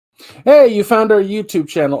Hey, you found our YouTube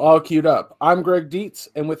channel all queued up. I'm Greg Dietz,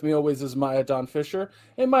 and with me always is Maya Don Fisher.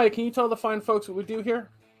 Hey, Maya, can you tell the fine folks what we do here?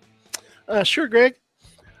 Sure, Greg.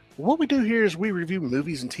 What we do here is we review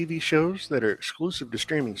movies and TV shows that are exclusive to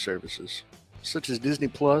streaming services, such as Disney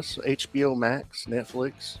Plus, HBO Max,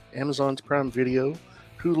 Netflix, Amazon's Prime Video,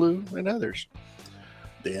 Hulu, and others.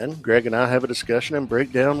 Then, Greg and I have a discussion and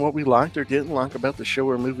break down what we liked or didn't like about the show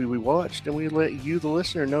or movie we watched, and we let you, the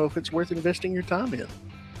listener, know if it's worth investing your time in.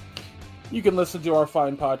 You can listen to our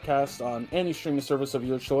fine podcast on any streaming service of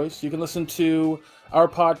your choice. You can listen to our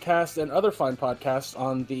podcast and other fine podcasts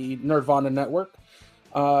on the Nerdvana Network.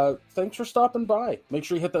 Thanks for stopping by. Make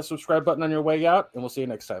sure you hit that subscribe button on your way out, and we'll see you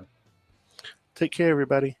next time. Take care,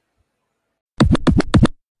 everybody.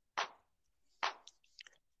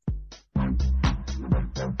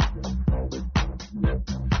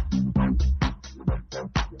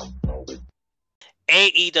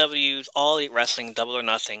 AEW's All Elite Wrestling Double or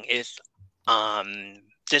Nothing is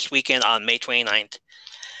this weekend on May 29th.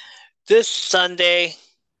 This Sunday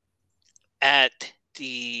at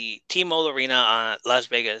the T-Mobile Arena in Las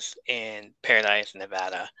Vegas in Paradise,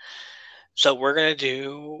 Nevada. So we're going to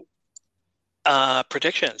do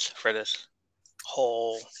predictions for this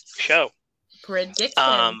whole show. Predictions.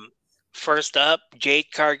 First up,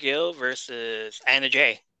 Jade Cargill versus Anna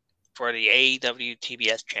Jay for the AEW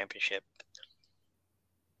TBS Championship.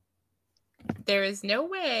 There is no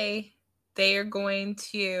way they are going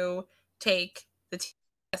to take the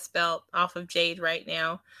TBS belt off of Jade right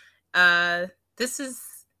now. This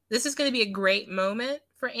is going to be a great moment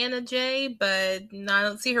for Anna Jay, but I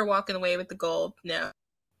don't see her walking away with the gold. No.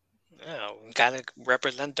 Oh, gotta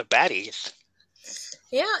represent the baddies.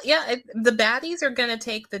 Yeah. The baddies are going to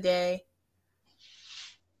take the day.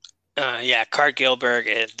 Card Gilbert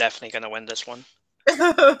is definitely going to win this one.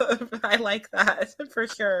 I like that for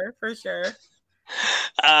sure.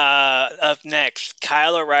 Up next,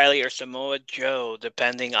 Kyle O'Reilly or Samoa Joe,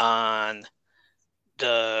 depending on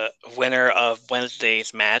the winner of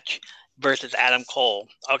Wednesday's match, versus Adam Cole.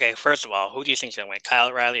 Okay, first of all, who do you think's gonna win, Kyle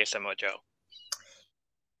O'Reilly or Samoa Joe?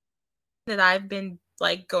 That I've been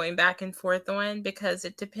going back and forth on, because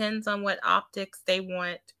it depends on what optics they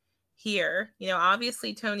want here.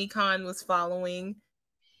 Obviously Tony Khan was following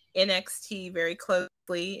NXT very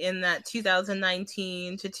closely in that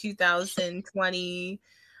 2019 to 2020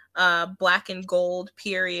 black and gold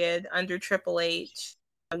period under Triple H,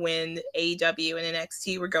 when AEW and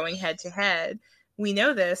NXT were going head to head. We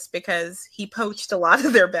know this because he poached a lot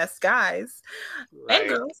of their best guys and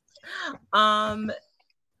girls.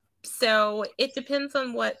 So it depends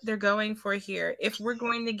on what they're going for here. If we're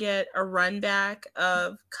going to get a run back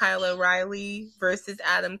of Kyle O'Reilly versus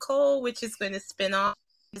Adam Cole, which is going to spin off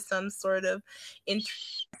some sort of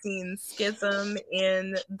interesting schism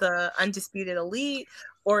in the Undisputed Elite,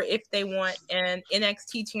 or if they want an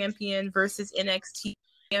NXT champion versus NXT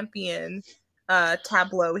champion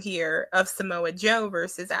tableau here of Samoa Joe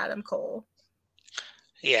versus Adam Cole.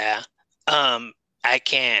 Yeah. I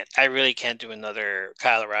really can't do another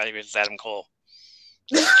Kyle O'Reilly versus Adam Cole.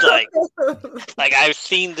 Like I've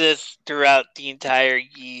seen this throughout the entire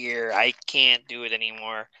year. I can't do it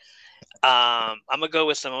anymore. I'm gonna go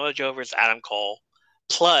with Samoa Joe versus Adam Cole.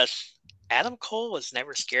 Plus, Adam Cole was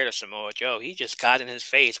never scared of Samoa Joe. He just got in his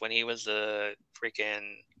face when he was the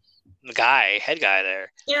freaking head guy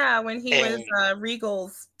there. Yeah, when he was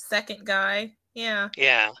Regal's second guy. Yeah.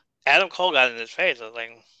 Yeah. Adam Cole got in his face. I was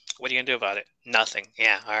like, what are you gonna do about it? Nothing.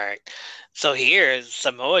 Yeah, all right. So here is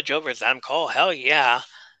Samoa Joe versus Adam Cole. Hell yeah.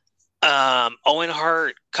 Owen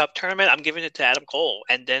Hart Cup tournament, I'm giving it to Adam Cole.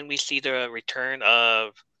 And then we see the return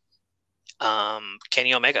of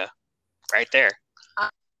Kenny Omega right there.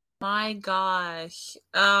 My gosh.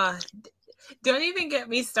 Don't even get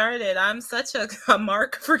me started. I'm such a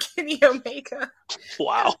mark for Kenny Omega.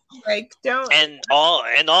 Wow. Don't. And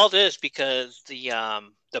all this because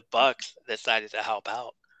the Bucks decided to help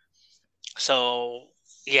out. So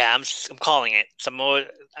yeah, I'm calling it Samoa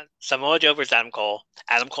Joe versus Adam Cole.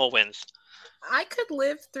 Adam Cole wins. I could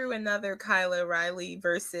live through another Kyle O'Reilly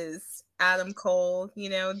versus Adam Cole.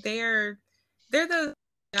 They're those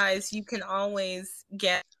guys you can always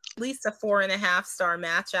get at least a 4.5-star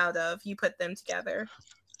match out of. You put them together.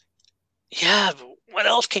 Yeah, but what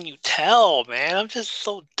else can you tell, man? I'm just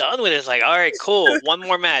so done with it. It's like, all right, cool, one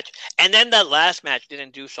more match. And then that last match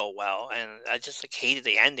didn't do so well, and I just hated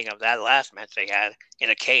the ending of that last match they had in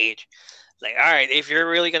a cage. Like, all right, if you're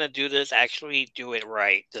really gonna do this, actually do it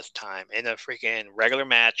right this time in a freaking regular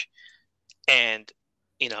match, and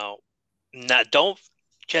don't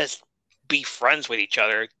just be friends with each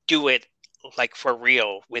other. Do it like for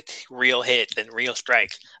real with real hits and real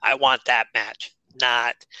strikes. I want that match.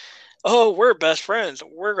 not, oh, we're best friends.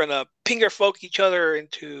 We're gonna finger folk each other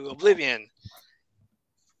into oblivion.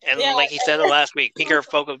 And Yeah. like he said last week, finger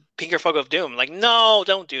folk of doom. Like, no,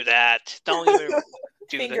 don't do that. Don't even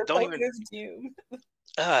do Finger that. Don't poke even. of doom.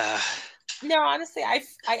 Uh, No, honestly,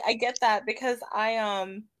 I get that because I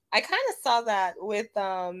kind of saw that with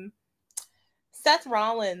Seth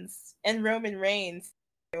Rollins and Roman Reigns.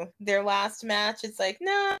 Their last match, it's like,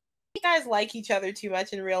 no, you guys like each other too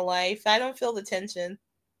much in real life. I don't feel the tension.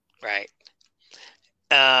 right.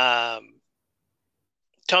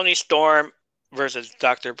 Tony Storm versus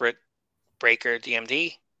Dr. Britt Breaker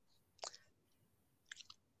DMD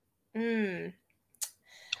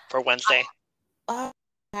for Wednesday. Oh,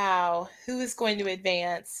 wow. Who is going to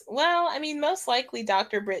advance? Well, I mean, most likely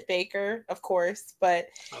Dr. Britt Baker, of course, but,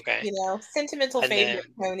 Okay. you know, sentimental And favorite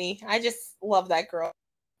Tony. I just love that girl.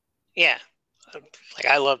 Yeah. Like,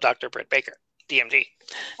 I love Dr. Britt Baker, DMD.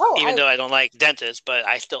 Oh, Even though I don't like dentists, but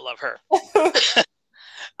I still love her.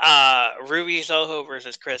 Ruby Soho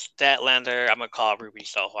versus Chris Statlander. I'm going to call Ruby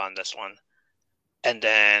Soho on this one. And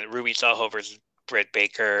then Ruby Soho versus Britt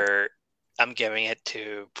Baker. I'm giving it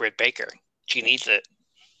to Britt Baker. She needs it.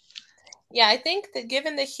 Yeah, I think that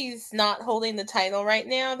given that she's not holding the title right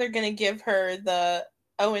now, they're going to give her the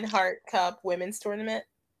Owen Hart Cup Women's Tournament.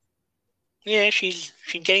 Yeah, she's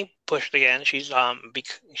getting pushed again. She's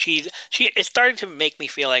it's starting to make me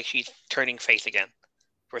feel like she's turning face again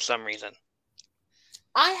for some reason.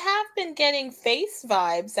 I have been getting face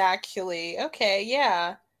vibes, actually. Okay,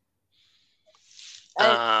 yeah.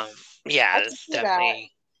 Yeah, it's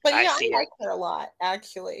definitely. But I like her a lot,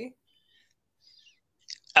 actually.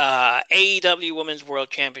 AEW Women's World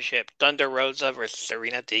Championship: Thunder Rosa versus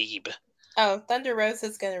Serena Deeb. Oh, Thunder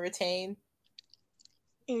Rosa's going to retain.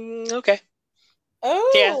 Okay.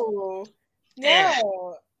 Oh, yeah.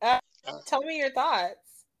 No. Tell me your thoughts.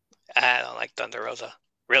 I don't like Thunder Rosa.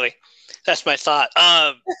 Really, that's my thought.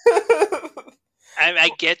 I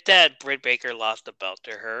get that Britt Baker lost the belt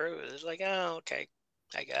to her. It was like, oh, okay,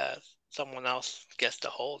 I guess someone else gets to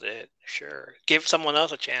hold it. Sure, give someone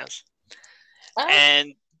else a chance.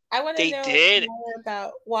 And I want to know more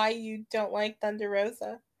about why you don't like Thunder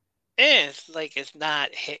Rosa. It's like it's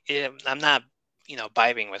not. I'm not,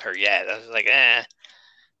 vibing with her yet. I was like, I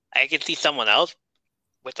can see someone else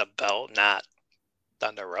with a belt, not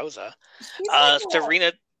Thunder Rosa.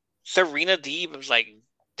 Serena Deeb was like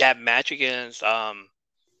that match against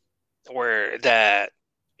where that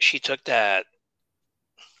she took that,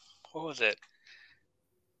 what was it?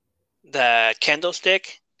 The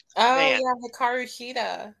candlestick. Oh man. Yeah, Hikaru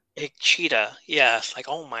Shida. Cheetah, yes. Like,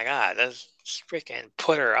 oh my god, that's freaking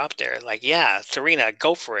put her up there. Like, yeah, Serena,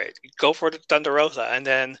 go for it. Go for the Thunder Rosa. And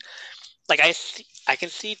then, like, I can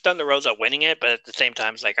see Thunder Rosa winning it, but at the same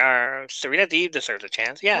time, it's like, Serena Deeb deserves a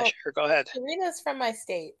chance. Yeah, sure, go ahead. Serena's from my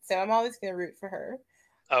state, so I'm always going to root for her.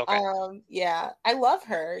 Okay. Yeah, I love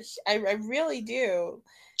her. I really do.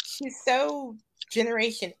 She's so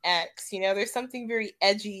Generation X. There's something very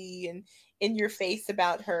edgy and in your face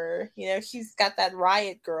about her. She's got that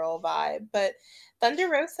Riot Girl vibe. But Thunder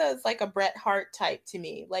Rosa is like a Bret Hart type to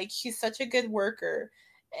me. Like, she's such a good worker,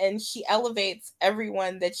 and she elevates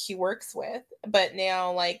everyone that she works with. But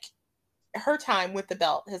now, like, her time with the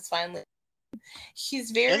belt has finally. She's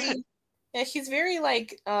very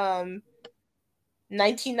like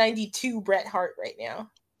 1992 Bret Hart right now.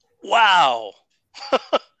 Wow.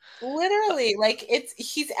 Literally, like,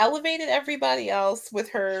 she's elevated everybody else with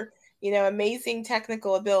her, amazing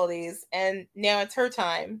technical abilities, and now it's her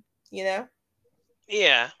time, Yeah.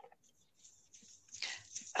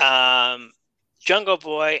 Jungle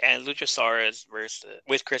Boy and Luchasaurus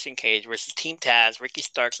with Christian Cage versus Team Taz, Ricky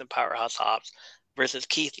Starks and Powerhouse Hobbs versus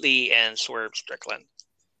Keith Lee and Swerve Strickland.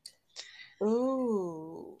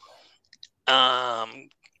 Ooh.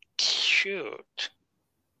 Shoot.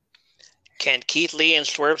 Can Keith Lee and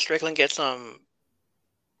Swerve Strickland get some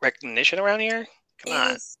recognition around here? Come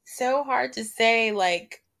on. It's so hard to say,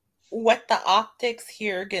 like, what the optics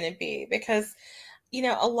here are going to be, because,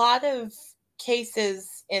 a lot of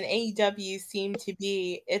cases in AEW seem to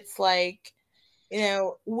be, it's like,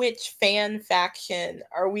 which fan faction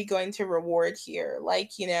are we going to reward here?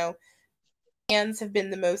 Like, fans have been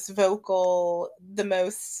the most vocal, the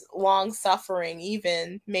most long-suffering,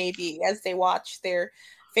 even, maybe, as they watch their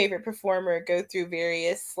favorite performer go through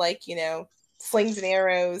various, like, slings and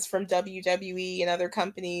arrows from WWE and other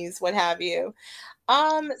companies, what have you.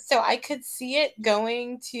 So I could see it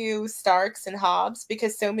going to Starks and Hobbs,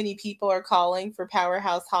 because so many people are calling for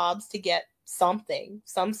Powerhouse Hobbs to get some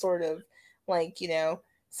sort of, like,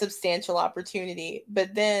 substantial opportunity.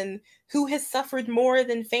 But then, who has suffered more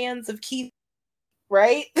than fans of Keith,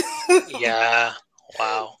 right? Yeah.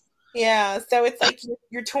 Wow. Yeah, so it's like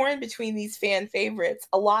you're torn between these fan favorites.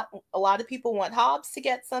 A lot of people want Hobbs to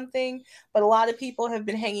get something, but a lot of people have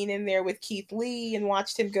been hanging in there with Keith Lee and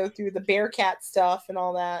watched him go through the Bearcat stuff and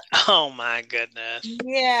all that. Oh my goodness.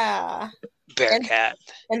 Yeah. Bearcat.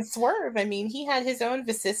 And Swerve, I mean, he had his own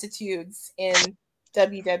vicissitudes in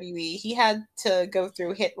WWE. He had to go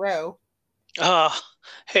through Hit Row. Oh,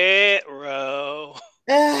 Hit Row.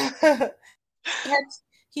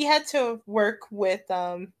 He had to work with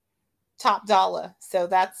Top Dollar, so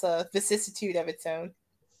that's a vicissitude of its own.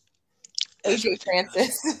 That's AJ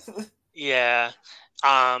Francis. Yeah.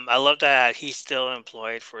 I love that he's still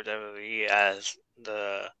employed for WWE as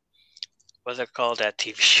the, what's it called, that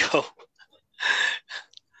TV show?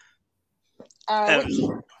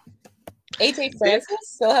 AJ Francis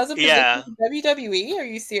still has a position in WWE? Are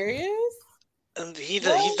you serious? He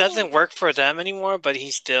doesn't work for them anymore, but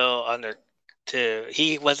he's still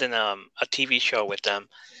he was in a TV show with them.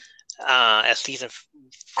 First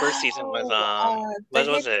season was what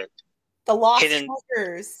was it? The Lost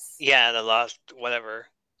Truckers. Yeah, the Lost whatever,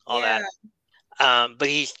 all that. But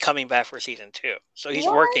he's coming back for season 2, so he's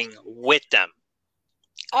working with them,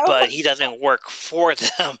 but he doesn't work for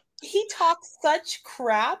them. He talks such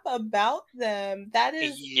crap about them. That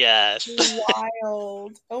is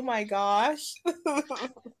wild. Oh my gosh.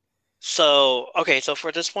 So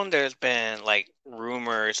for this one, there's been like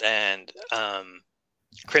rumors and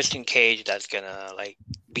Christian Cage that's gonna like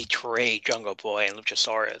betray Jungle Boy and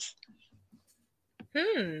Luchasaurus.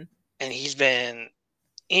 And he's been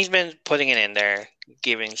putting it in there,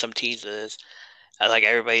 giving some teases. Like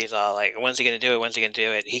everybody's all like, "When's he gonna do it? When's he gonna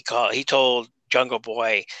do it?" He told Jungle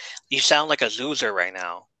Boy, "You sound like a loser right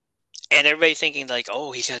now," and everybody's thinking like,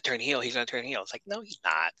 "Oh, he's gonna turn heel. He's gonna turn heel." It's like, no, he's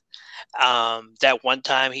not. That one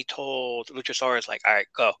time he told Luchasaurus like, "All right,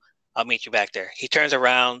 go. I'll meet you back there." He turns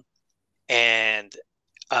around and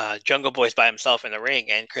Jungle Boy's by himself in the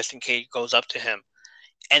ring, and Christian Cage goes up to him.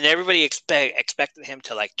 And everybody expected him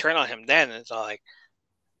to like turn on him then, and it's all like,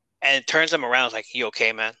 and it turns him around. It's like, "You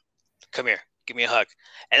okay, man? Come here, give me a hug."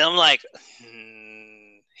 And I'm like,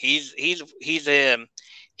 he's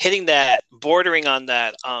hitting that, bordering on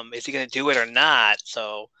that. Is he gonna do it or not?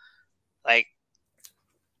 So, like,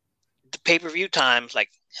 the pay-per-view times, like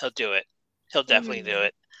he'll do it. He'll definitely do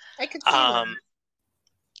it. I could see that.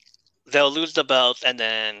 They'll lose the belt, and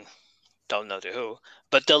then don't know to who,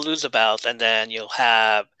 but they'll lose the belt, and then you'll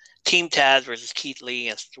have Team Taz versus Keith Lee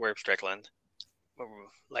and Swerve Strickland,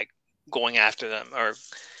 like going after them or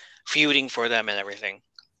feuding for them and everything.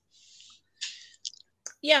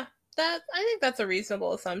 Yeah, I think that's a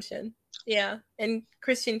reasonable assumption. Yeah, and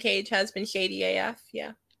Christian Cage has been shady AF.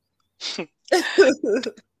 Yeah.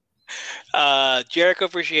 Jericho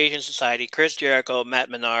Appreciation Society: Chris Jericho, Matt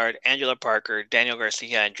Menard, Angela Parker, Daniel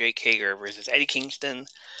Garcia, and Jake Hager versus Eddie Kingston,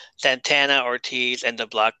 Santana Ortiz, and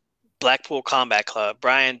the Blackpool Combat Club,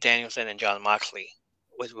 Bryan Danielson and Jon Moxley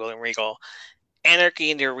with William Regal.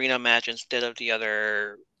 Anarchy in the arena match instead of the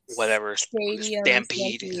other whatever Stadium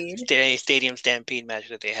Stampede match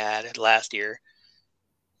that they had last year.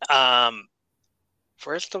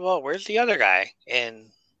 First of all, where's the other guy in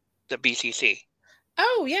the BCC?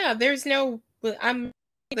 Oh yeah, I'm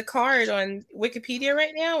the card on Wikipedia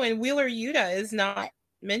right now, and Wheeler Yuta is not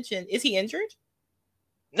mentioned. Is he injured?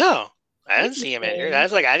 No, I didn't see him injured.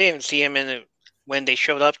 I didn't see him when they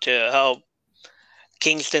showed up to help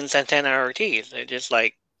Kingston, Santana, Ortiz. They just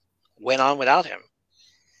like went on without him.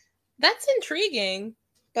 That's intriguing,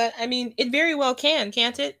 but I mean, it very well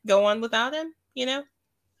can't it? Go on without him, you know?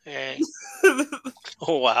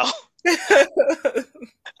 Oh wow.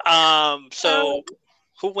 So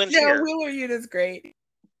who wins here? Wheeler Yuta's great.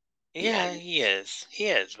 Yeah, he is. He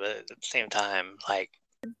is, but at the same time, like,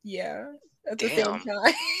 at the same time,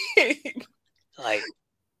 like,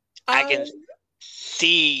 I can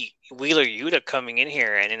see Wheeler Yuta coming in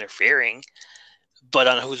here and interfering, but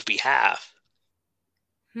on whose behalf?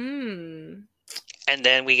 And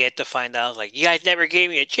then we get to find out, like, you guys never gave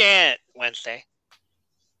me a chance Wednesday.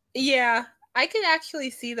 Yeah, I could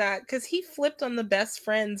actually see that because he flipped on the best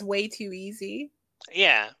friends way too easy.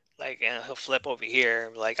 Yeah, like, and he'll flip over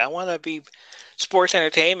here, like, I want to be sports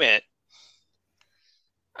entertainment.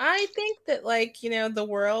 I think that, like, you know, the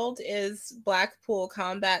world is Blackpool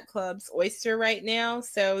Combat Club's oyster right now,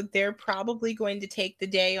 so they're probably going to take the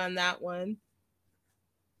day on that one.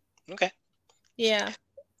 Okay. Yeah.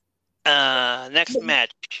 Next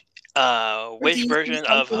match. Which version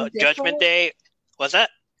of Judgment Day was that?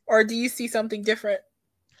 Or do you see something different?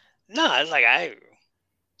 No, it's like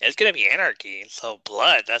it's gonna be anarchy. So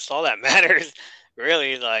blood. That's all that matters.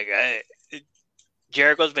 Really, like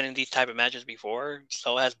Jericho's been in these type of matches before.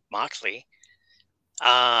 So has Moxley.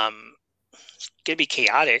 It's gonna be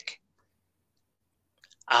chaotic.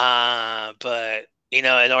 But in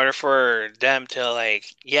order for them to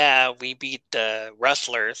we beat the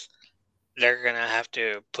wrestlers, they're gonna have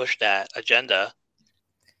to push that agenda.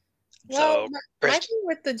 Well, So my thing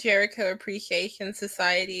with the Jericho Appreciation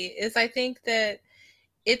Society is I think that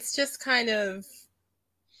it's just kind of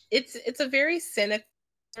it's a very cynical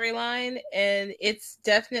storyline, and it's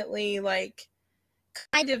definitely like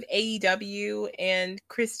kind of AEW and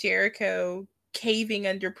Chris Jericho caving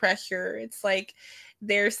under pressure. It's like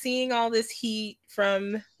they're seeing all this heat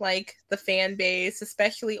from like the fan base,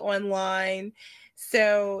 especially online.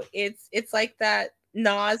 So it's like that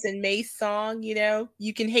Nas and Mace song,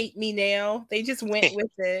 you can hate me now. They just went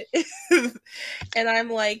with it. And I'm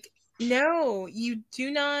like, no, you do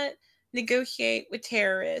not negotiate with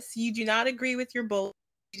terrorists. You do not agree with your bullies.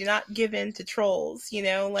 You do not give in to trolls,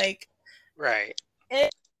 right.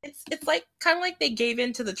 It's like kind of like they gave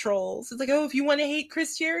in to the trolls. It's like, oh, if you want to hate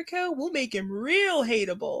Chris Jericho, we'll make him real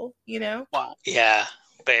hateable, Wow. Yeah,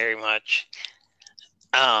 very much.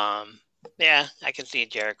 Yeah, I can see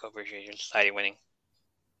Jericho Appreciation Society winning.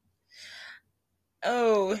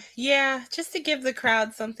 Oh, yeah, just to give the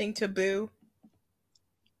crowd something to boo.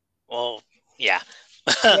 Well, yeah.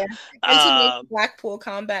 Yeah. And to make Blackpool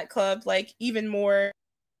Combat Club like even more,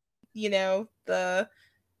 the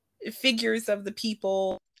figures of the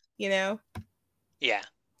people, Yeah.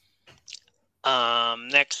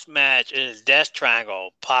 Next match is Death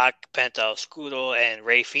Triangle, Pac, Penta, Scudo, and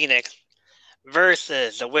Rey Fenix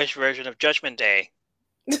versus the Wish version of Judgment Day.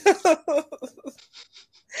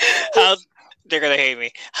 They're gonna hate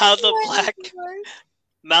me. House of Black,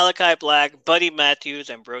 Malachi Black, Buddy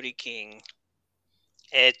Matthews, and Brody King.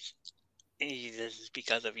 This is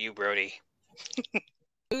because of you, Brody.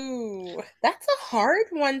 Ooh, that's a hard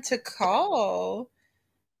one to call.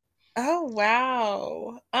 Oh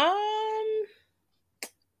wow.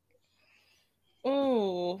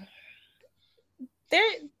 Ooh.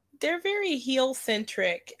 They're very heel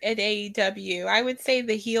centric at AEW. I would say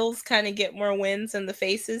the heels kind of get more wins than the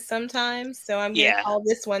faces sometimes. So I'm gonna call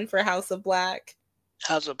this one for House of Black.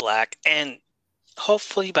 House of Black, and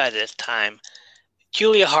hopefully by this time,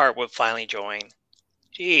 Julia Hart would finally join.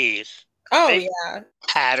 Jeez. Oh yeah.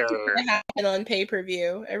 Had her happen on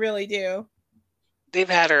pay-per-view. I really do. They've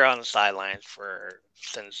had her on the sidelines for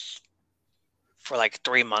like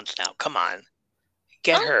 3 months now. Come on.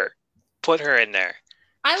 Get her. Put her in there.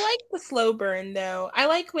 I like the slow burn though. I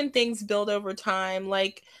like when things build over time,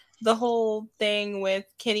 like the whole thing with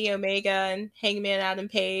Kenny Omega and Hangman Adam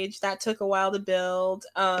Page. That took a while to build.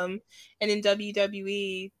 And in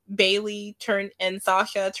WWE, Bayley and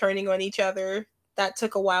Sasha turning on each other. That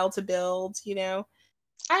took a while to build,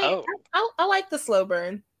 I like the slow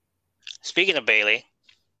burn. Speaking of Bayley,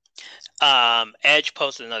 Edge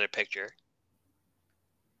posted another picture.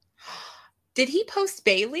 Did he post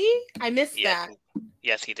Bayley? I missed that.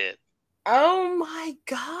 Yes, he did. Oh my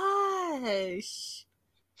gosh.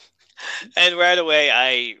 And right away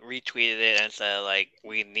I retweeted it and said, like,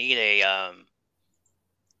 we need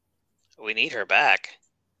her back.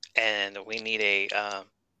 And we need a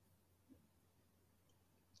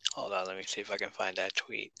hold on, let me see if I can find that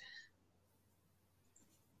tweet.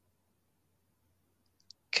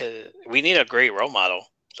 Cause we need a great role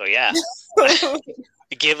model. So yeah.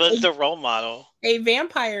 Give us the role model. A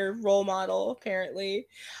vampire role model, apparently.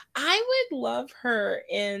 I would love her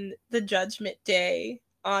in the Judgment Day,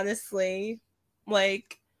 honestly.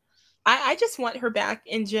 Like, I just want her back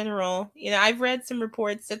in general. I've read some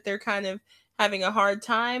reports that they're kind of having a hard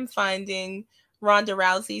time finding Ronda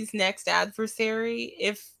Rousey's next adversary.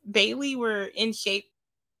 If Bayley were in shape,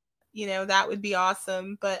 that would be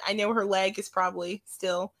awesome. But I know her leg is probably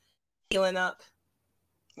still healing up.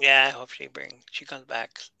 Yeah, I hope she comes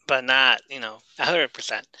back, but not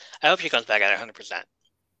 100%. I hope she comes back at 100%.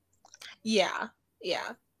 Yeah.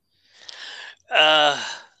 The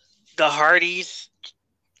Hardys,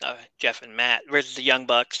 Jeff and Matt versus the Young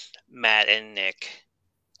Bucks, Matt and Nick.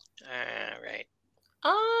 Right.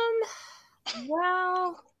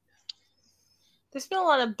 Well, there's been a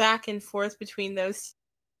lot of back and forth between those.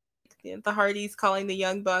 The Hardys calling the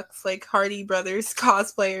Young Bucks like Hardy Brothers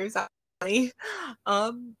cosplayers.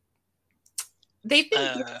 They've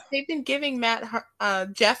been giving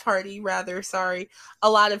Jeff Hardy a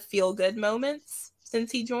lot of feel good moments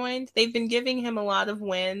since he joined. They've been giving him a lot of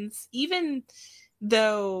wins, even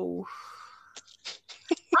though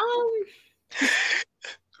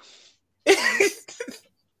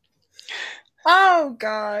oh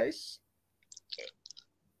gosh,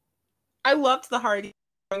 I loved the Hardys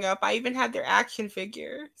growing up. I even had their action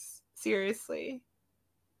figures. Seriously.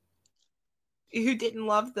 who didn't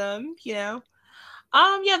love them, you know.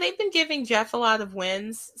 Yeah, they've been giving Jeff a lot of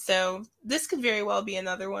wins, so this could very well be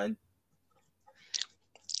another one.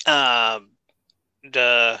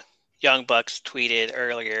 The Young Bucks tweeted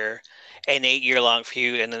earlier an 8-year-long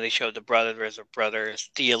feud, and then they showed the Brothers versus Brothers,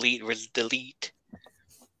 the Elite versus the Elite.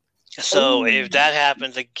 So if that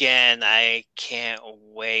happens again, I can't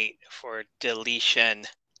wait for deletion.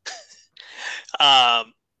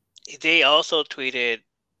 They also tweeted,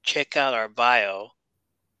 check out our bio.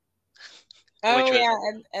 Oh, yeah,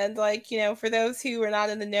 and like, you know, for those who are not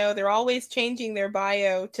in the know, they're always changing their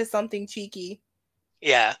bio to something cheeky.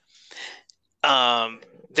 Yeah. What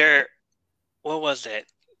was it?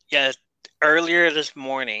 Yeah, earlier this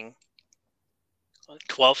morning,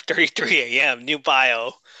 12:33 a.m., new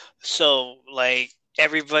bio. So, like,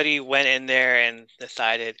 everybody went in there and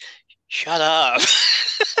decided, shut up.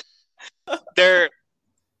 They're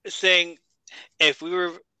saying if we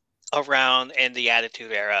were around in the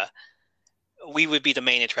Attitude Era, we would be the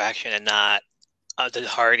main attraction and not the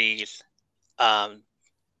Hardys,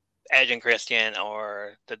 Edge and Christian,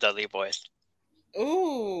 or the Dudley Boys.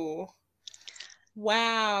 Ooh.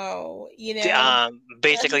 Wow. You know,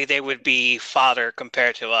 basically they would be fodder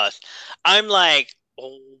compared to us. I'm like,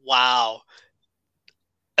 oh, wow.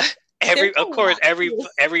 Everybody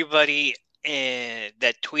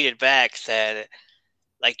that tweeted back said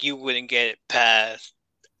like you wouldn't get it past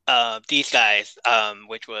these guys,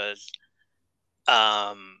 which was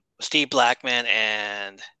Steve Blackman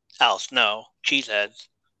and Al Snow, Cheeseheads.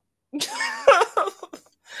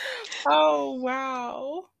 Oh,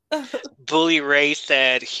 wow. Bully Ray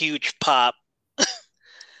said huge pop.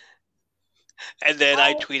 And then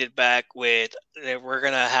I tweeted back with, we're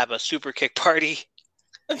going to have a super kick party.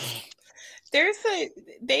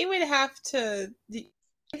 They would have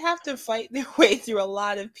to fight their way through a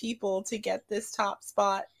lot of people to get this top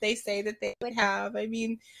spot. They say that they would have. I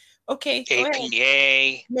mean, okay, go APA.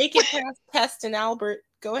 ahead. Make it past Pest and Albert.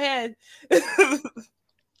 Go ahead.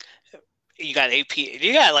 You got APA.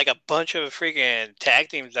 You got like a bunch of freaking tag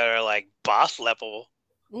teams that are like boss level.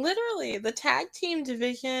 Literally, the tag team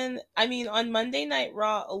division, I mean, on Monday Night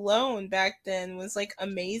Raw alone back then was like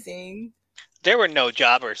amazing. There were no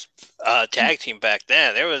jobbers tag team back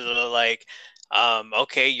then. There was like,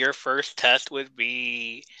 okay, your first test would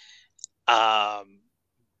be, what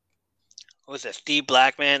was it, Steve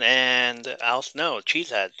Blackman and Al Snow,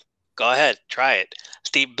 Cheeseheads. Go ahead, try it.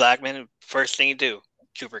 Steve Blackman, first thing you do,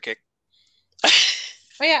 super kick.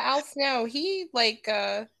 Oh yeah, Al Snow, he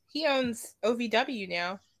owns OVW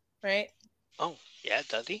now, right? Oh, yeah,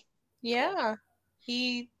 does he? Yeah.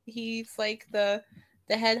 Cool. He's like the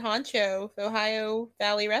head honcho of Ohio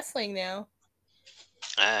Valley Wrestling now.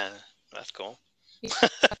 That's cool.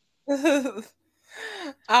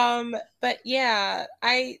 But yeah,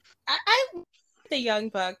 I the Young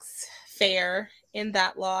Bucks fair in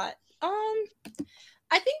that lot.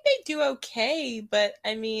 I think they do okay, but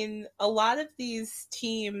I mean, a lot of these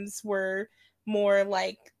teams were more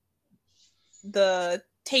like the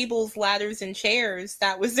tables, ladders, and chairs.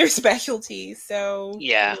 That was their specialty. So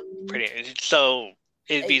yeah, pretty. So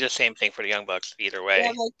it'd be the same thing for the Young Bucks either way.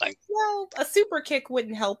 Yeah, well, a super kick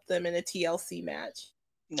wouldn't help them in a TLC match.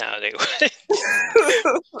 No, they wouldn't.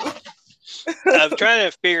 I'm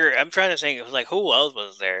trying to think. It was like, who else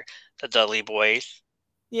was there? The Dudley Boys.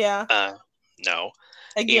 Yeah. No.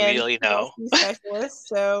 Again, immediately no. Specialist.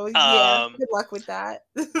 So yeah, good luck with that.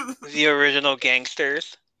 The original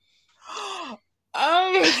Gangsters.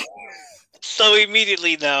 So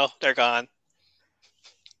immediately no, they're gone.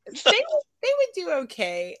 They would do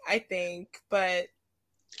okay, I think, but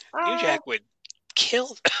New Jack would kill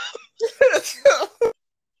them.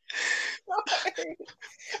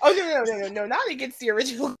 Oh no, not against the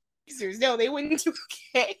original Gangsters. No, they wouldn't do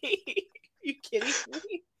okay. Are you kidding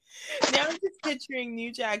me? Now I'm just picturing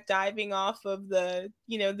New Jack diving off of the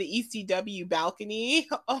ECW balcony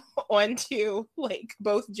onto like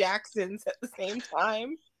both Jacksons at the same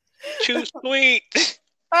time. Too sweet.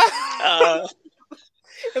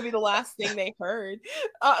 It'll be the last thing they heard.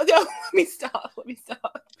 No, let me stop.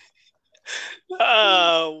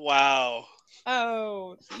 Oh, wow.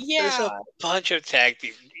 Oh, yeah. There's a bunch of tag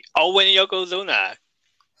teams. Owen and Yokozuna.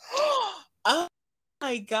 Oh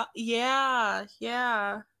my god. Yeah.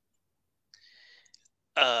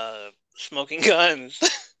 Smoking Guns.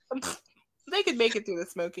 They could make it through the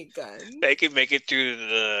Smoking Gun. They could make it through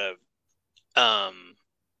the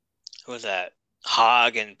who was that?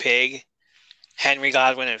 Hog and Pig. Henry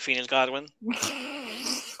Godwin and Phoenix Godwin.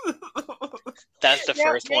 That's watched the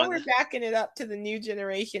first now one. we're backing it up to the new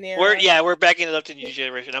generation era. We're backing it up to new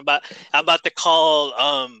generation. I'm about to call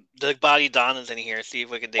the body Donnas in here, see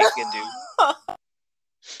what they can do.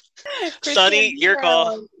 Sonny, your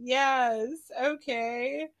call. Yes.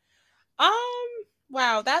 Okay. Um.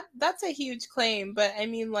 Wow. That's a huge claim, but I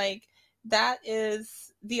mean, like, that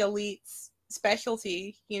is the elite's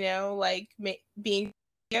specialty. You know, like being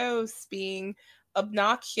ghosts, being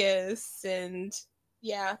obnoxious, and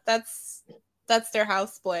yeah, that's their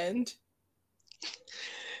house blend.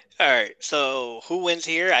 All right. So who wins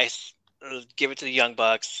here? Give it to the Young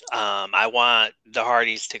Bucks. I want the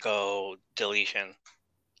Hardys to go deletion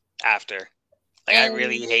after. Like, I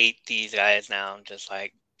really hate these guys now. I'm just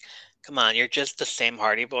like, come on, you're just the same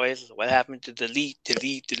Hardy Boys. What happened to delete?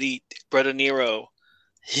 Brother Nero.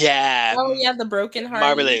 Yeah. Oh yeah, the broken heart.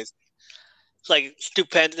 Marvelous. It's like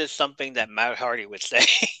stupendous, something that Matt Hardy would say.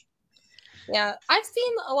 Yeah, I've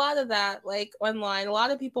seen a lot of that, like, online. A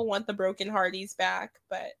lot of people want the broken Hardys back,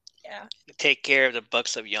 but yeah. Take care of the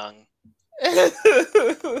Bucks of Young.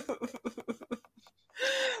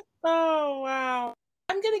 Oh wow.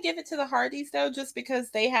 I'm gonna give it to the Hardys though, just because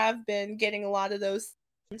they have been getting a lot of those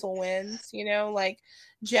mental wins, you know, like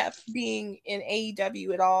Jeff being in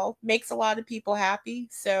AEW at all makes a lot of people happy.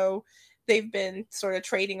 So they've been sort of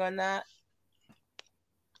trading on that.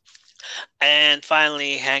 And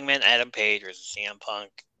finally, Hangman Adam Page versus CM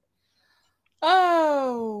Punk.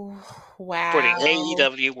 Oh wow. For the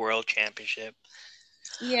AEW World Championship.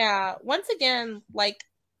 Yeah. Once again, like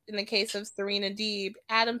in the case of Serena Deeb,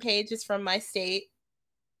 Adam Page is from my state.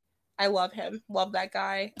 I love him. Love that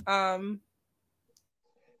guy.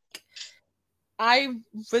 I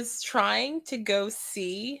was trying to go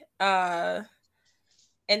see an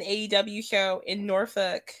AEW show in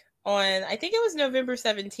Norfolk on, I think it was November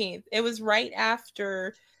 17th. It was right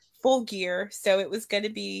after Full Gear, so it was going to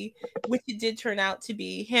be, which it did turn out to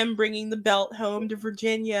be, him bringing the belt home to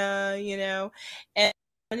Virginia, you know, and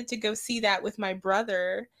I wanted to go see that with my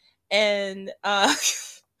brother. And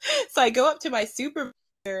so I go up to my supervisor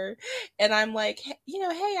and I'm like, you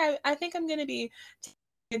know, hey, I think I'm going to be taking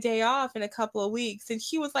a day off in a couple of weeks. And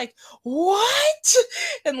he was like, what?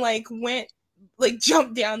 And like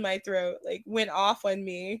jumped down my throat, like went off on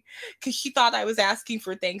me because she thought I was asking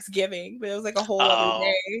for Thanksgiving, but it was like a whole other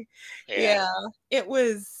day. Yeah. It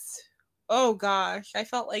was, oh gosh, I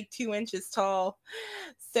felt like 2 inches tall.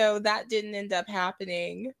 So that didn't end up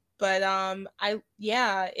happening. But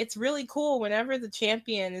it's really cool whenever the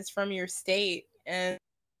champion is from your state, and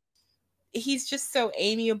he's just so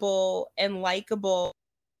amiable and likable.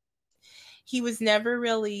 He was never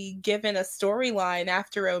really given a storyline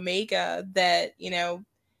after Omega that, you know,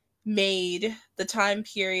 made the time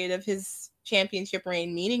period of his championship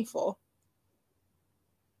reign meaningful.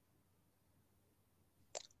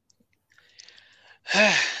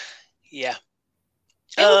 Yeah.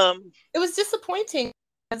 It was disappointing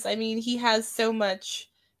because, I mean, he has so much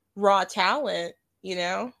raw talent, you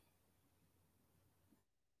know?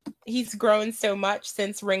 He's grown so much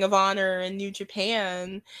since Ring of Honor and New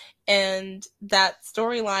Japan, and that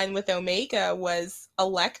storyline with Omega was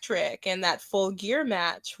electric, and that Full Gear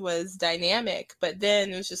match was dynamic, but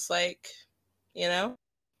then it was just like, you know?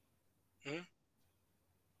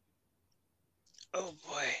 Oh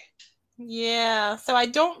boy. Yeah, so I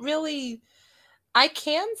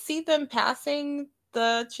can see them passing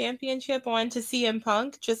the championship on to CM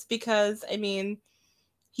Punk just because, I mean,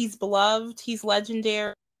 he's beloved, he's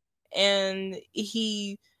legendary, and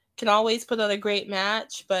he can always put on a great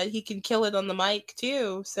match, but he can kill it on the mic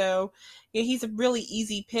too. So, you know, he's a really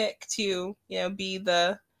easy pick to, you know, be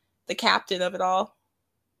the captain of it all.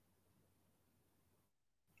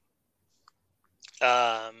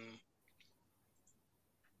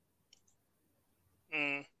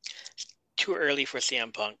 Too early for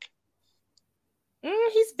CM Punk.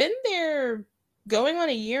 He's been there going on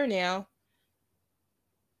a year now.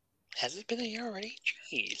 Has it been a year already?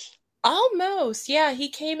 Jeez. Almost. Yeah, he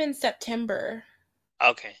came in September.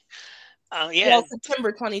 Okay. Yeah. Well,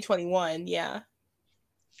 September 2021, yeah.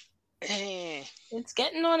 It's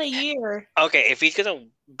getting on a year. Okay, if he's going to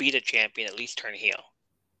beat a champion, at least turn heel.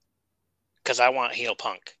 Because I want heel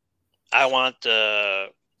Punk. I want the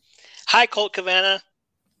Hi Colt Cabana,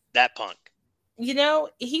 that Punk. You know,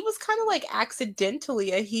 he was kind of like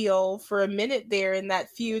accidentally a heel for a minute there in that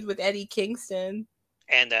feud with Eddie Kingston.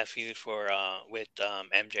 And that feud with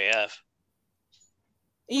MJF.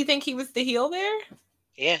 You think he was the heel there?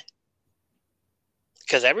 Yeah.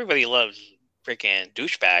 Because everybody loves freaking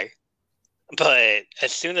douchebag. But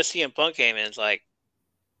as soon as CM Punk came in, it's like,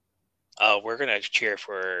 oh, we're going to cheer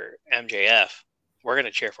for MJF. we're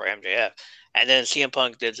gonna cheer for MJF. And then CM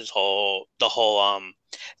Punk did the whole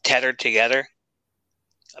tethered together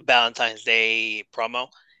Valentine's Day promo.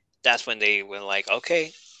 That's when they were like,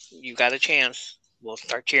 okay, you got a chance. We'll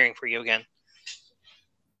start cheering for you again.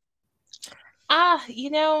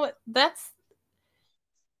 That's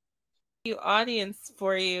you audience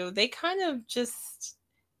for you. They kind of just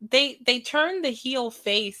they turn the heel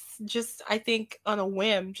face just, I think, on a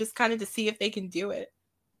whim, just kind of to see if they can do it.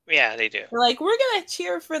 Yeah, they do. They're like, we're gonna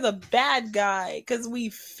cheer for the bad guy because we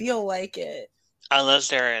feel like it. Unless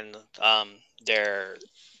they're in their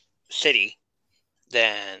city,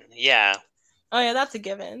 then yeah. Oh yeah, that's a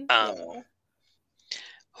given. Yeah.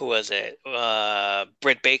 Who was it?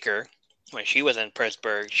 Britt Baker, when she was in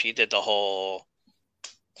Pittsburgh, she did the whole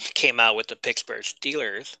came out with the Pittsburgh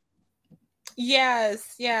Steelers.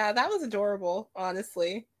 Yes, yeah, that was adorable,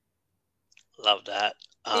 honestly. Love that.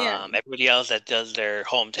 Yeah. Everybody else that does their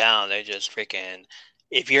hometown, they just freaking.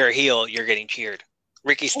 If you're a heel, you're getting cheered.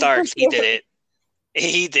 Ricky Starks, he did it.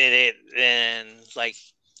 He did it, and like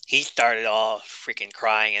he started off freaking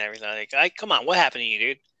crying and everything. Like, come on, what happened to you,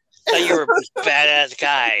 dude? I thought you were a badass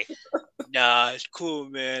guy. Nah, it's cool,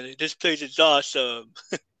 man. This place is awesome.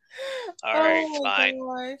 All right, fine.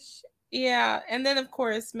 Gosh. Yeah, and then of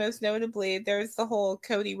course, most notably, there's the whole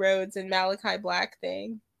Cody Rhodes and Malachi Black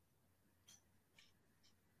thing,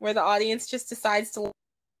 where the audience just decides to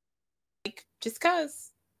like just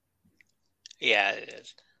cause. Yeah, it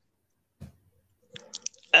is.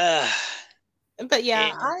 But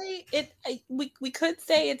yeah, we could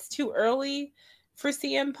say it's too early for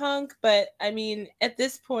CM Punk, but I mean, at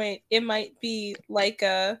this point, it might be like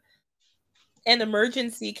an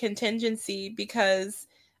emergency contingency, because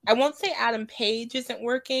I won't say Adam Page isn't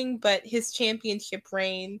working, but his championship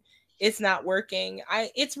reign is not working.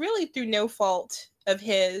 It's really through no fault of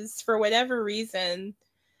his. For whatever reason,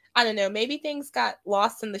 I don't know, maybe things got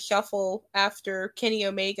lost in the shuffle after Kenny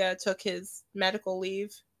Omega took his medical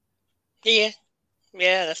leave. Yeah,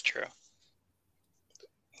 that's true.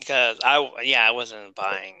 Because I wasn't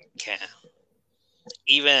buying Ken.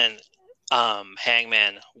 Even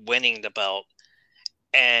Hangman winning the belt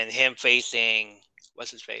and him facing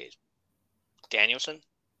what's his face, Danielson.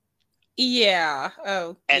 Yeah.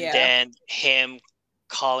 Oh, and yeah. then him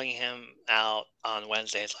calling him out on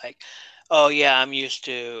Wednesdays, like, "Oh yeah, I'm used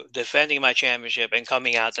to defending my championship and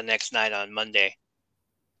coming out the next night on Monday,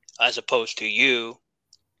 as opposed to you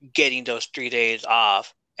getting those 3 days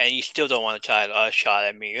off, and you still don't want to try a shot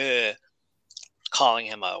at me." Calling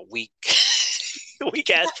him a weak, weak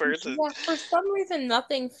ass person. Yeah, for some reason,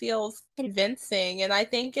 nothing feels convincing, and I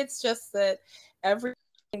think it's just that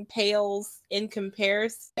everything pales in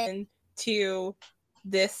comparison to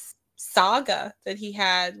this saga that he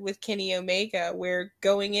had with Kenny Omega, where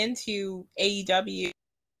going into AEW,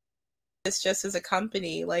 it's just as a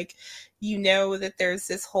company, like, you know that there's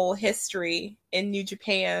this whole history in New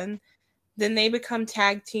Japan. Then they become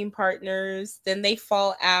tag team partners, then they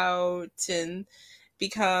fall out and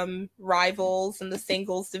become rivals in the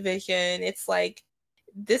singles division. It's like,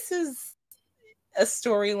 this is a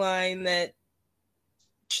storyline that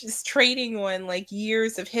is trading on like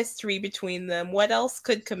years of history between them. What else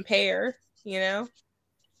could compare, you know?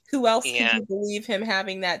 Who else could you believe him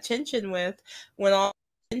having that tension with, when all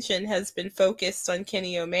attention has been focused on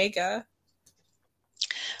Kenny Omega?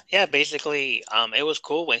 Yeah, basically, it was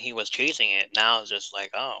cool when he was chasing it. Now it's just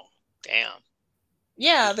like, oh, damn.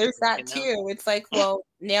 Yeah, there's that too. It's like, well,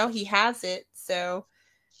 now he has it. So,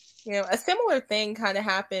 a similar thing kind of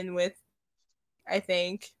happened with, I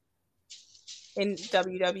think, in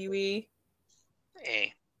WWE.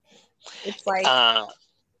 Hey. It's like,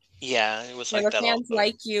 yeah, it was like the fans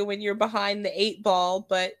like you when you're behind the 8 ball,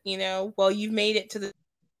 but well, you've made it to the,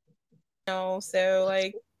 so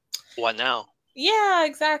like, what now? Yeah,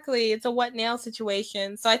 exactly. It's a what now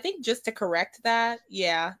situation. So I think just to correct that,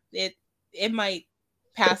 yeah, it might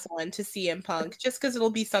pass on to CM Punk, just because it'll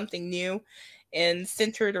be something new and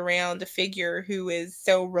centered around a figure who is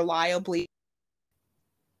so reliably.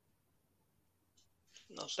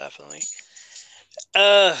 Most definitely.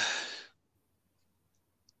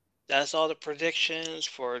 That's all the predictions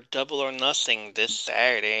for Double or Nothing this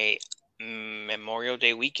Saturday, Memorial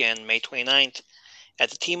Day weekend, May 29th, at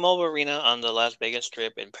the T-Mobile Arena on the Las Vegas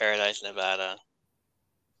Strip in Paradise, Nevada.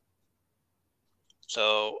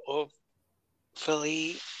 So,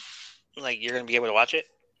 hopefully, like, you're gonna be able to watch it.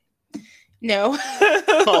 No.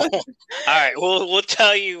 All right, we'll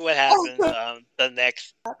tell you what happens. The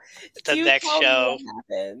next show. What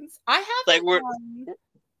happens? I haven't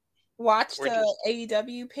watched the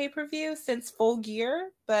AEW pay-per-view since Full Gear,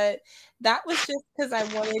 but that was just because I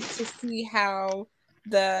wanted to see how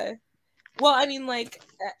the Well, I mean, like,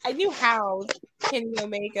 I knew how Kenny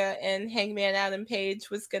Omega and Hangman Adam Page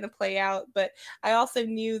was going to play out, but I also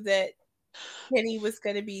knew that Kenny was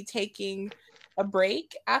going to be taking a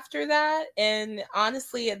break after that. And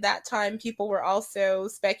honestly, at that time, people were also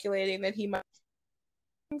speculating that he might.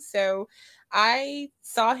 So I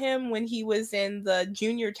saw him when he was in the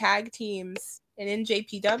junior tag teams in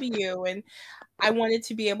NJPW, and I wanted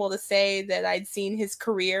to be able to say that I'd seen his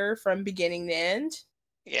career from beginning to end.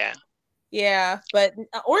 Yeah. Yeah, but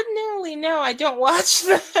ordinarily, no, I don't watch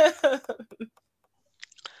them.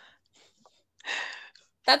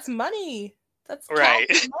 That's money. That's right.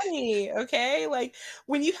 money, okay? Like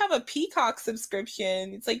when you have a Peacock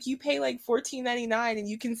subscription, it's like you pay like $14.99 and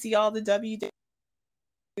you can see all the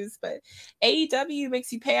WWs, but AEW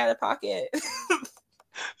makes you pay out of pocket.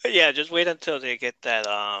 Yeah, just wait until they get that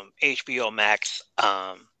HBO Max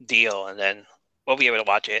deal, and then we'll be able to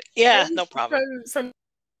watch it. Yeah, no problem. From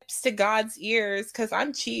lips to God's ears, because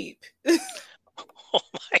I'm cheap. Oh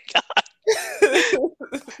my god.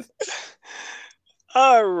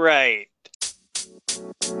 All right.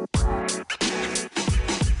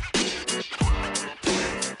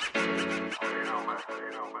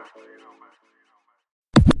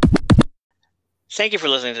 Thank you for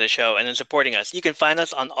listening to the show and in supporting us. You can find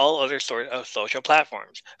us on all other sort of social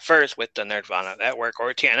platforms. First, with the Nerdvana Network,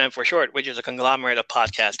 or TNN for short, which is a conglomerate of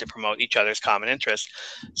podcasts to promote each other's common interests.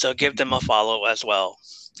 So give them a follow as well.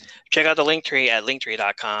 Check out the Linktree at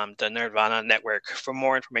linktree.com, the Nerdvana Network, for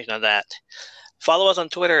more information on that. Follow us on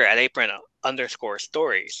Twitter at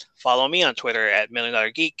apron_stories. Follow me on Twitter at $1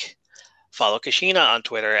 Million Geek. Follow Kashina on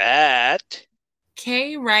Twitter at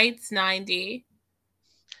KWrites90.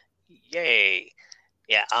 Yay.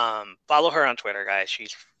 Yeah, follow her on Twitter, guys.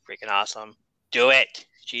 She's freaking awesome. Do it.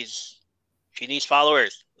 She needs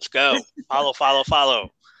followers. Let's go. Follow.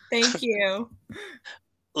 Thank you.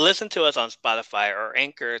 Listen to us on Spotify or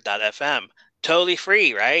Anchor.fm. Totally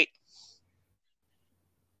free, right?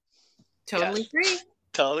 Totally free.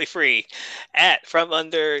 Totally free. At From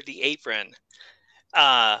Under the Apron.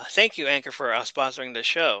 Thank you, Anchor, for sponsoring the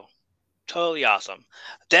show. Totally awesome.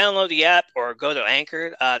 Download the app or go to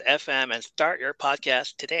anchor.fm and start your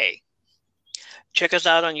podcast today. Check us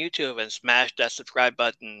out on YouTube and smash that subscribe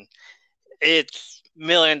button. It's $1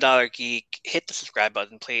 Million Geek. Hit the subscribe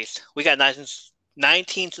button, please. We got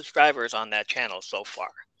 19 subscribers on that channel so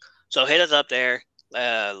far. So hit us up there.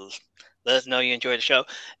 Let us know you enjoy the show.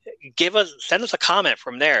 Send us a comment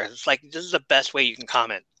from there. It's like, this is the best way you can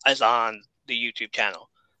comment, is on the YouTube channel.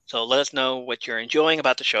 So let us know what you're enjoying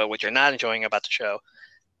about the show, what you're not enjoying about the show.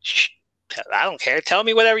 I don't care. Tell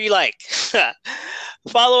me whatever you like.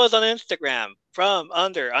 Follow us on Instagram,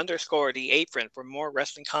 _the apron, for more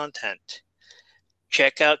wrestling content.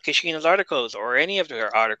 Check out Kashina's articles or any of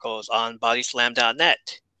her articles on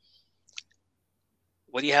bodyslam.net.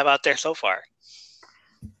 What do you have out there so far?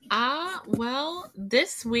 Well,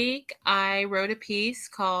 this week I wrote a piece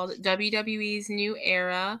called WWE's New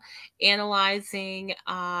Era, analyzing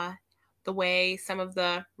the way some of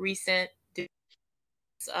the recent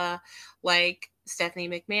like Stephanie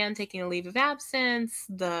McMahon taking a leave of absence,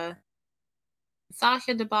 the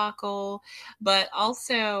Sasha debacle, but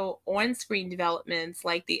also on-screen developments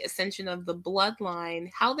like the ascension of the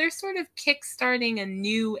Bloodline, how they're sort of kickstarting a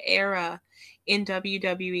new era in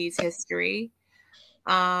WWE's history.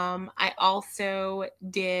 I also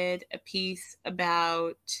did a piece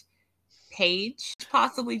about Paige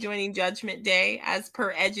possibly joining Judgment Day, as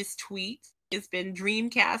per Edge's tweet. Has been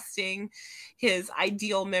dreamcasting his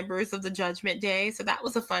ideal members of the Judgment Day, so that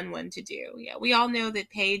was a fun one to do. Yeah, we all know that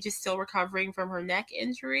Paige is still recovering from her neck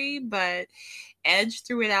injury, but Edge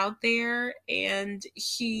threw it out there, and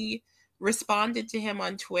he responded to him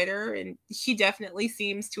on Twitter, and he definitely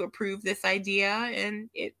seems to approve this idea, and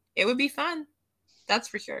it would be fun. That's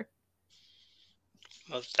for sure.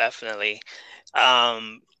 Most definitely.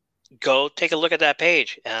 Go take a look at that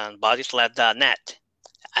page on bodyslam.net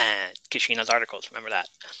and Kashina's articles. Remember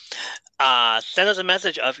that. Send us a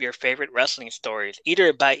message of your favorite wrestling stories,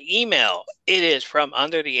 either by email. It is from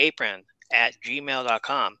under the apron at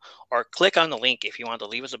gmail.com, or click on the link if you want to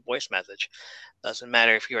leave us a voice message. Doesn't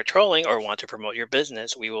matter if you are trolling or want to promote your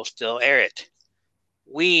business, we will still air it.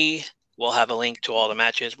 We will have a link to all the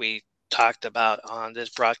matches we talked about on this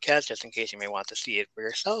broadcast, just in case you may want to see it for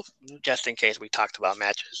yourself, just in case we talked about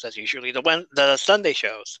matches. That's usually the Sunday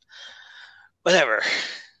shows. Whatever.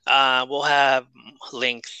 We'll have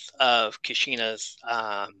links of Kashina's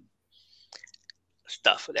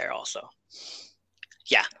stuff there also.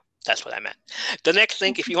 Yeah, that's what I meant. The next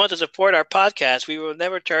link, if you want to support our podcast, we will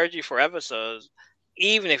never charge you for episodes,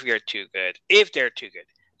 even if you're too good. If they're too good.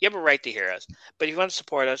 You have a right to hear us. But if you want to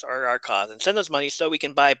support us or our cause and send us money so we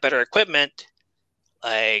can buy better equipment,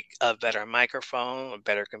 like a better microphone, a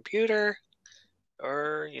better computer,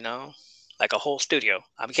 or, like a whole studio.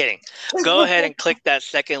 I'm kidding. Go ahead and click that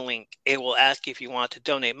second link. It will ask if you want to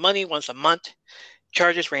donate money once a month.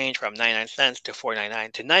 Charges range from 99 cents to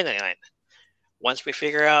 $4.99 to $9.99. Once we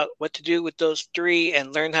figure out what to do with those three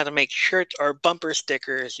and learn how to make shirts or bumper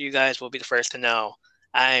stickers, you guys will be the first to know.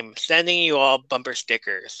 I'm sending you all bumper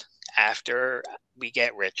stickers after we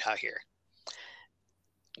get rich out here.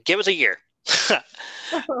 Give us a year.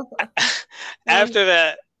 After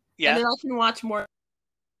that, yeah. And then I can watch more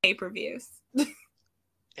pay-per-views. And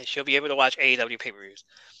she'll be able to watch AEW pay-per-views.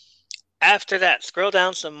 After that, scroll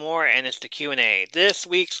down some more, and it's the Q&A. This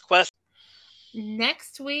week's question.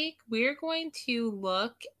 Next week, we're going to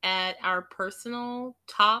look at our personal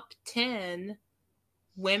top 10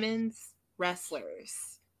 women's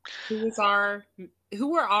wrestlers. Who are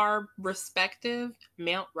our respective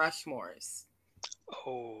Mount Rushmores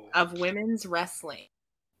of women's wrestling.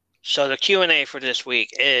 So the Q&A for this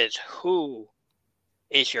week is, who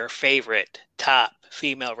is your favorite top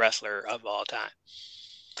female wrestler of all time?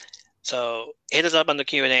 So hit us up on the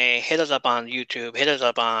Q&A, hit us up on YouTube, hit us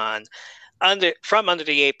up on From Under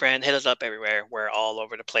the Apron, hit us up everywhere. We're all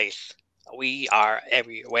over the place. We are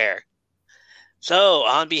everywhere. So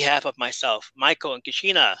on behalf of myself, Michael, and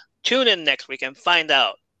Kishina, tune in next week and find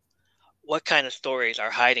out what kind of stories are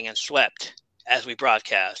hiding and swept as we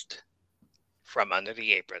broadcast From Under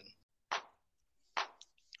the Apron.